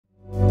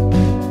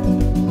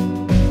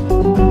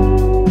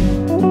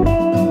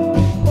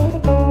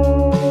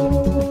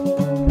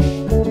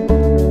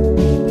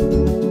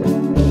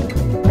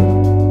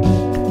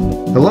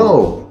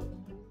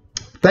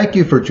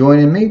Thank you for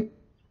joining me.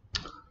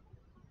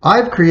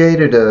 I've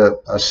created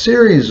a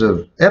series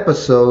of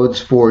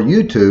episodes for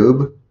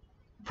YouTube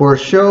for a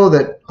show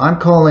that I'm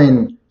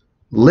calling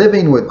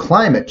Living with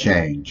Climate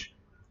Change.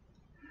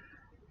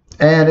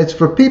 And it's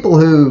for people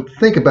who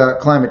think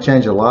about climate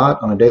change a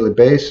lot on a daily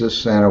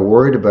basis and are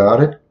worried about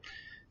it,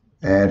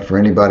 and for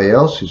anybody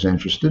else who's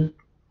interested.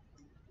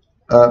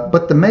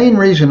 But the main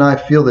reason I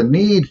feel the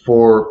need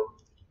for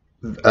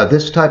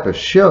this type of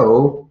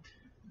show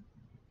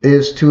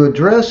is to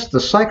address the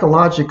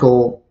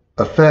psychological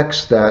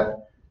effects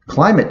that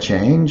climate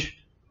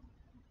change,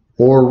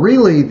 or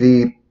really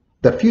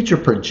the future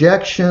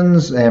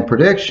projections and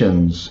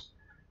predictions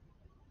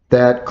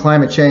that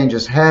climate change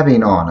is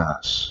having on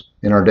us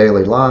in our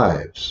daily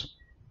lives.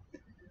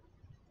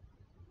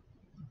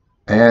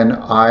 And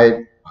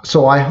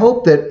so I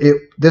hope that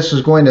this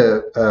is going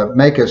to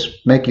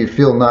make you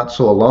feel not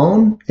so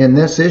alone in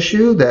this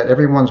issue that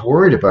everyone's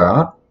worried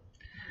about.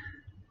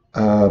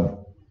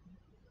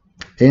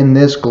 In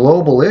this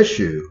global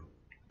issue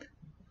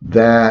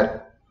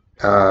that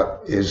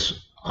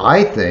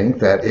I think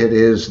that it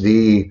is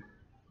the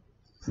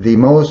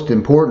most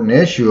important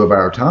issue of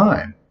our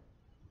time.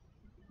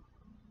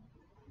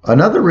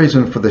 Another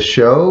reason for the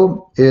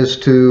show is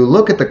to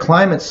look at the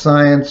climate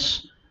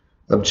science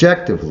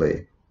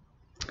objectively,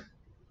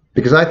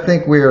 because I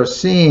think we are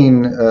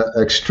seeing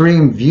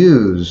extreme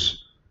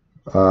views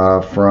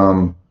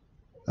from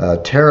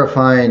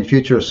terrifying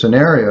future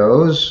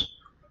scenarios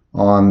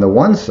on the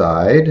one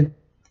side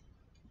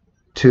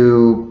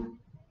to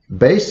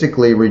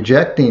basically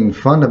rejecting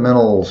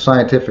fundamental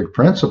scientific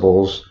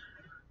principles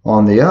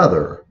on the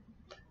other.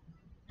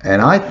 And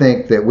I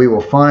think that we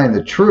will find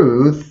the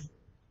truth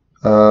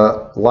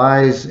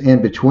lies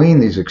in between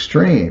these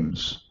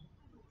extremes.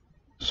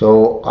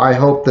 So I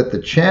hope that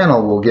the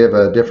channel will give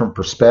a different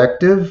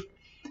perspective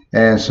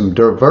and some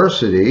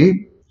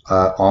diversity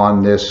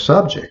on this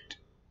subject.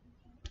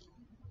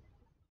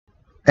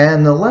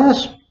 And the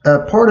last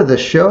part of the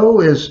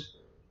show is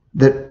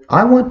that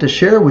I want to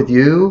share with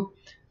you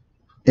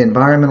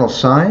environmental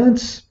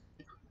science,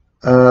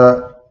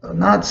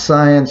 not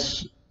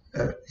science,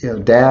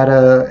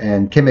 data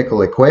and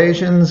chemical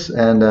equations,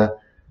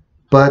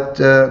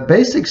 but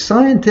basic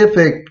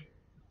scientific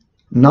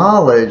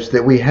knowledge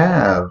that we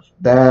have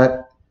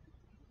that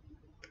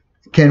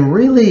can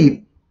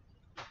really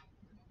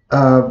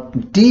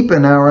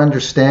deepen our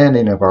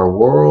understanding of our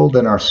world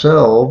and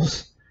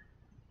ourselves,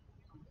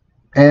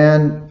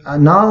 and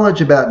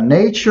knowledge about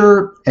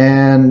nature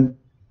and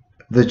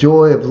the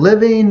joy of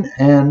living,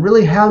 and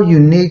really how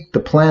unique the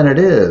planet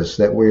is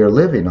that we are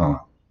living on.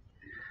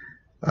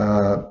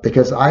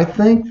 Because I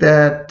think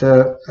that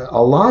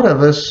a lot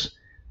of us,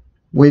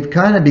 we've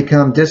kind of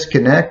become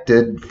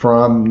disconnected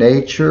from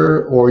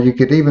nature, or you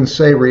could even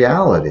say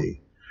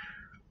reality.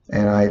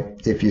 And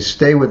if you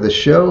stay with the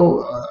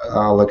show,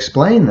 I'll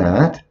explain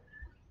that.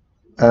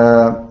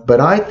 But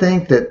I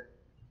think that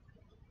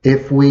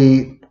if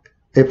we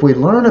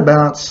learn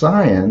about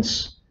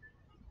science,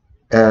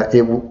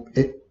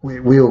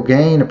 we'll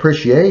gain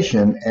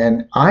appreciation,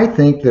 and I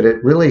think that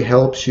it really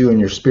helps you in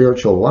your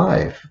spiritual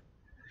life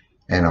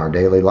and our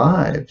daily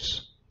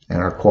lives and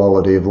our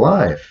quality of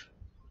life.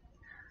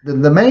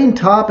 The main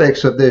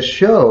topics of this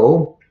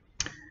show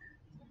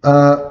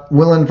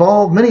will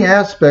involve many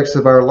aspects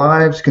of our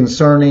lives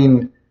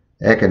concerning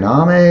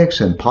economics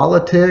and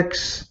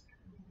politics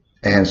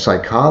and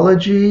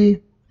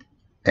psychology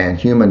and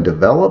human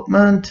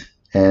development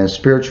and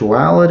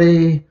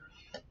spirituality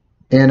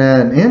in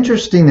an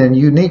interesting and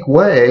unique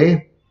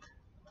way.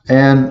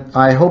 And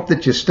I hope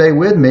that you stay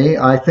with me.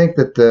 I think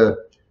that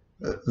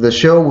the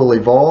show will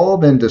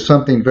evolve into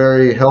something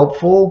very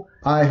helpful.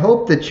 I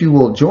hope that you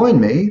will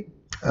join me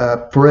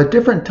for a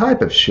different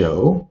type of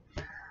show,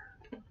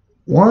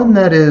 one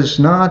that is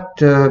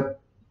not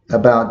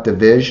about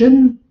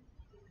division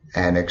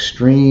and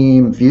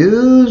extreme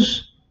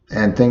views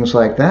and things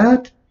like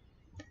that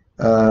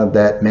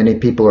that many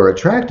people are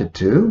attracted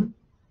to.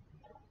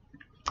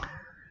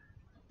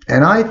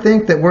 And I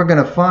think that we're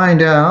going to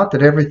find out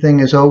that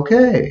everything is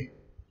okay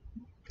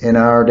in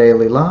our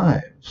daily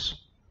lives,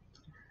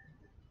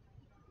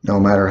 no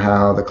matter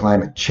how the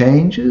climate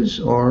changes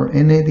or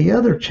any of the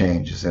other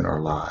changes in our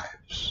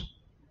lives.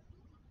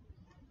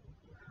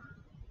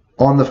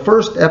 On the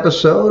first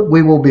episode,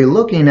 we will be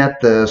looking at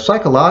the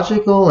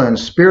psychological and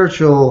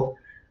spiritual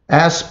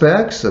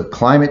aspects of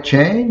climate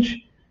change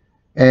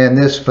and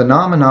this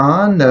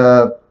phenomenon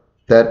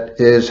that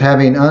is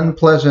having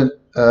unpleasant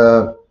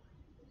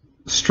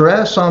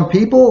stress on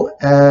people.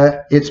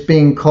 It's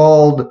being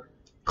called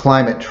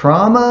climate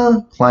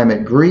trauma,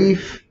 climate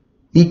grief,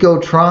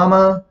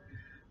 eco-trauma,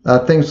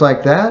 things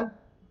like that.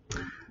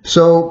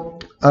 So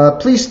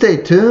please stay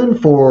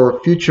tuned for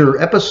future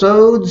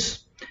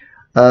episodes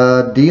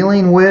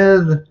dealing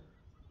with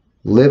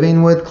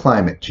living with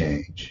climate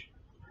change.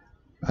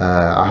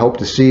 I hope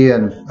to see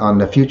you on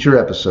the future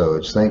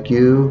episodes. Thank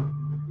you.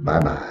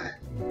 Bye-bye.